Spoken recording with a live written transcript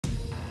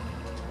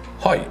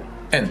Hi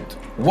and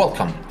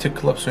welcome to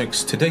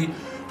Clipsmixxx. Today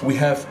we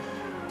have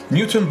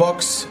Newton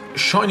box,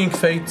 Shining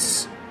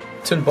Fates,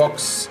 10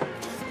 box.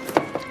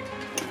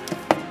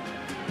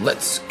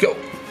 Let's go.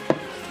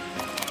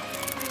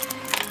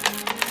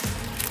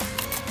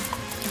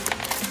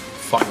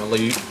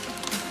 Finally,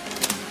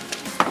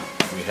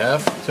 we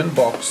have 10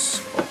 box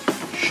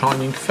of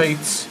Shining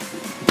Fates.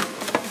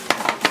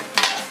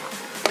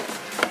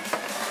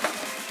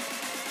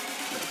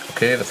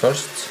 Okay, the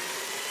first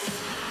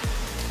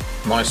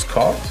nice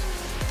card.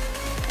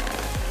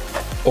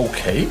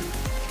 Okay,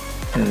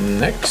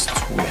 next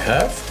we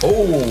have,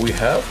 we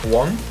have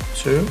 1,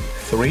 2,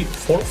 3,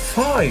 4,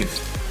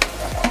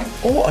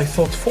 5. Oh, I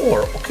thought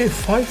 4. Okay,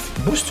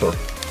 5 booster.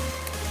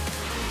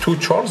 2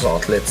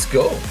 charizard. Let's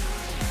go.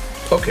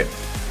 Okay,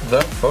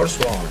 the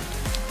first one.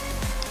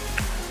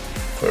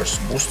 First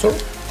booster.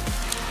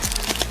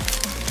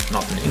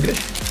 Not in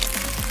English.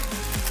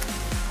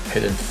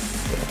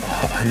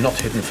 Not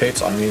hidden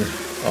fates. I mean,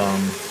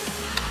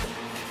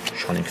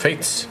 Shining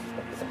Fates.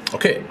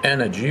 Okay,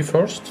 energy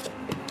first.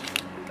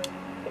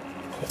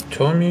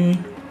 Tommy.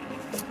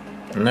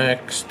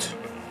 Next.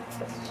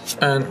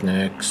 And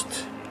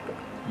next.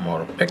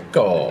 More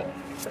Pekka.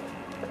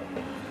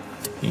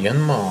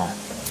 Yanma.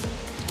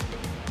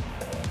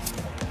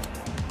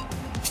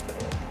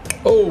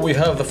 Oh, we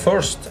have the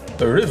first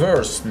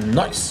reverse.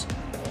 Nice.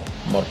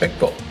 More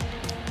Pekka.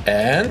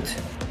 And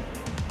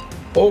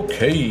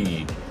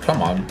okay,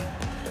 come on.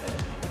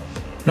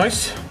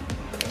 Nice.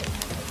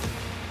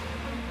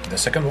 The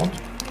second one.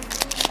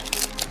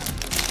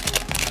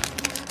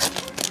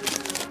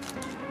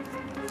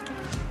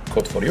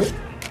 Code for you.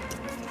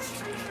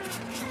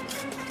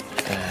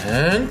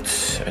 And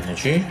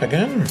energy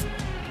again.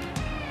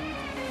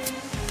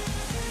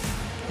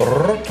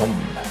 Rotom.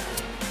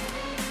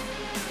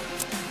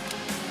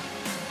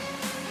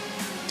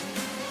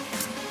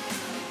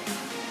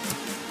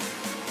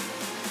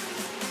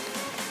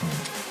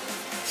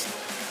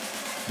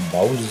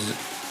 Bowser.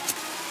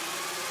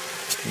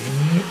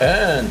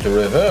 And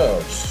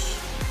reverse.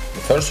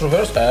 The first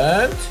reverse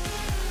and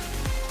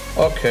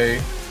okay.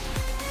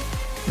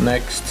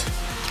 Next.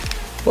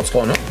 What's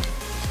going on?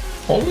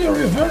 Only a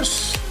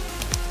reverse.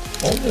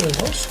 Only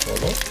reverse.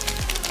 Hold on.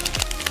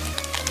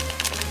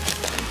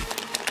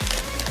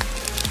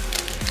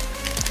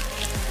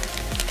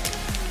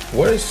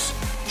 Where is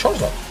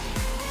charizard?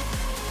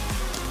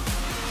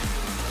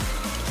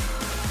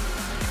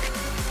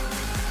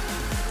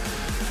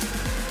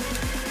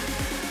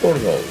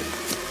 Orgo.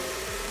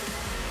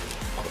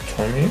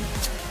 Tommy.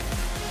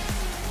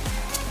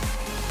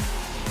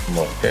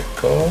 More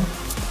Pekka.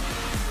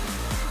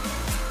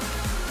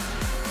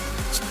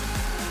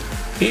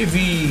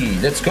 Heavy,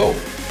 let's go.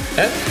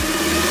 And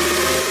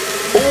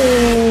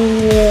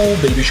oh,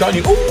 baby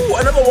shiny. Oh,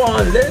 another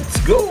one. Let's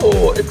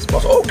go.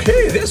 X-Plus.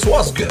 Okay, this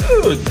was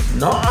good.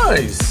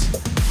 Nice.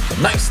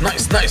 Nice.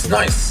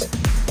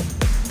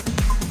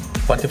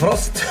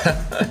 Frost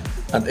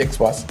and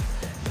X-Plus.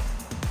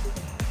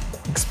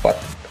 X-Plus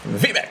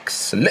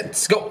VMAX.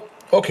 Let's go.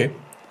 Okay,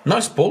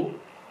 nice pull.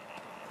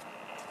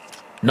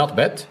 Not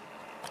bad.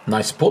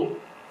 Nice pull.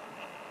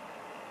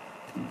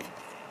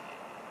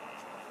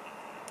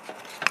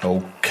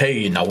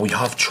 Okay, now we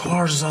have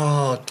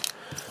Charizard.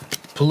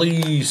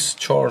 Please,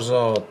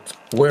 Charizard.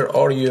 Where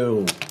are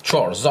you?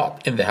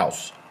 Charizard in the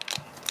house.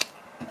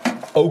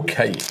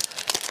 Okay.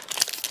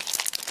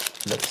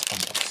 Let's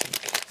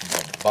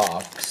unbox the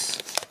box.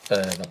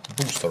 The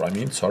booster, I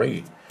mean,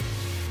 sorry.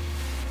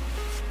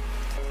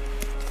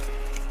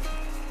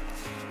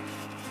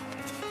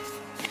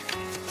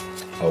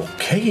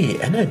 Okay,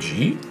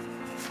 energy.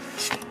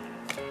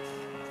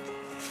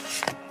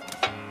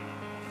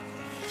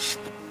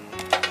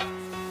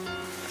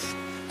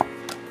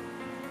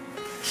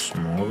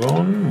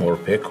 Smogon, more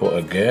Pekka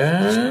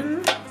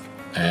again,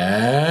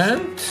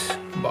 and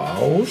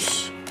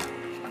Bows.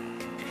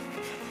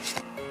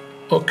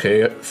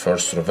 Okay,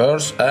 first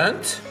reverse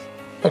and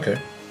okay,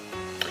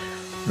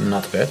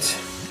 not bad.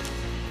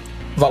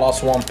 The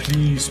last one,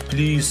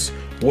 please.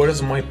 Where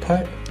is my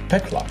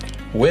Pekka?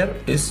 Where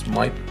is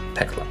my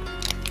Pekka?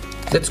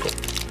 Let's go.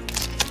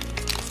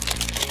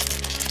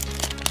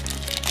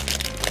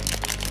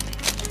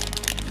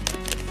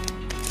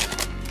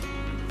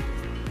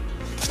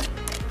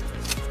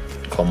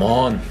 Come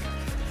on,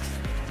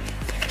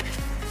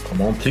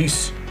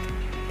 please.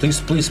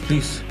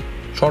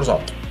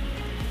 Charizard.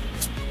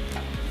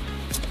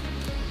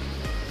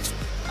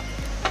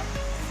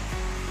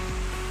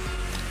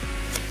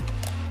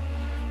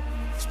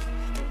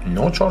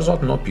 No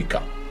Charizard, no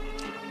Pika.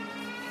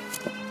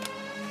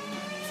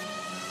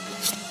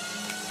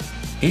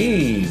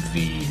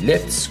 Eevee,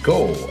 let's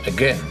go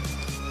again.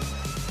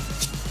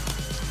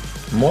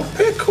 More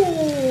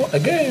Pekka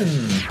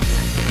again.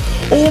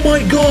 Oh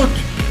my God!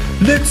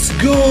 Let's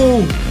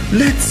go,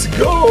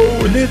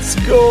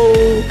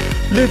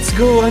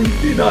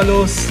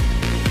 Antinalos.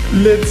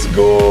 Let's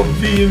go,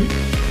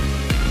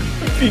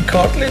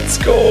 V-Card, let's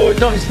go.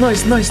 Nice.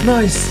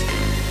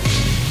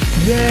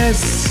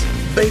 Yes,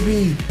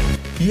 baby.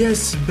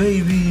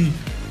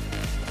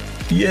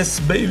 Yes,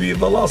 baby,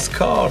 the last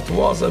card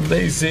was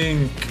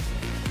amazing.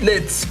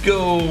 Let's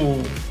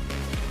go.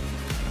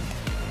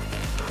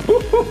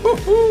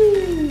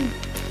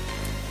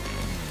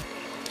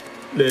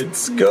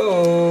 Let's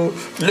go.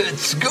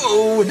 Let's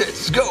go.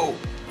 Let's go.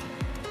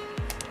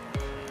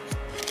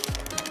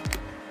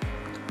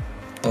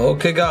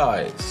 Okay,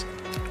 guys.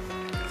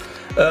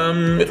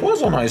 It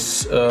was a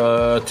nice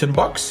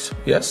 $10.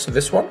 Yes,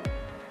 this one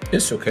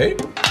is okay.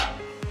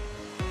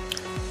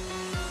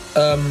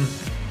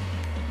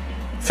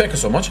 Thank you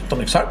so much. Until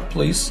next time,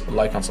 please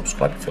like and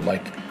subscribe if you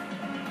like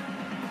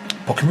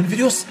Pokemon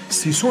videos.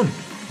 See you soon.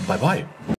 Bye bye.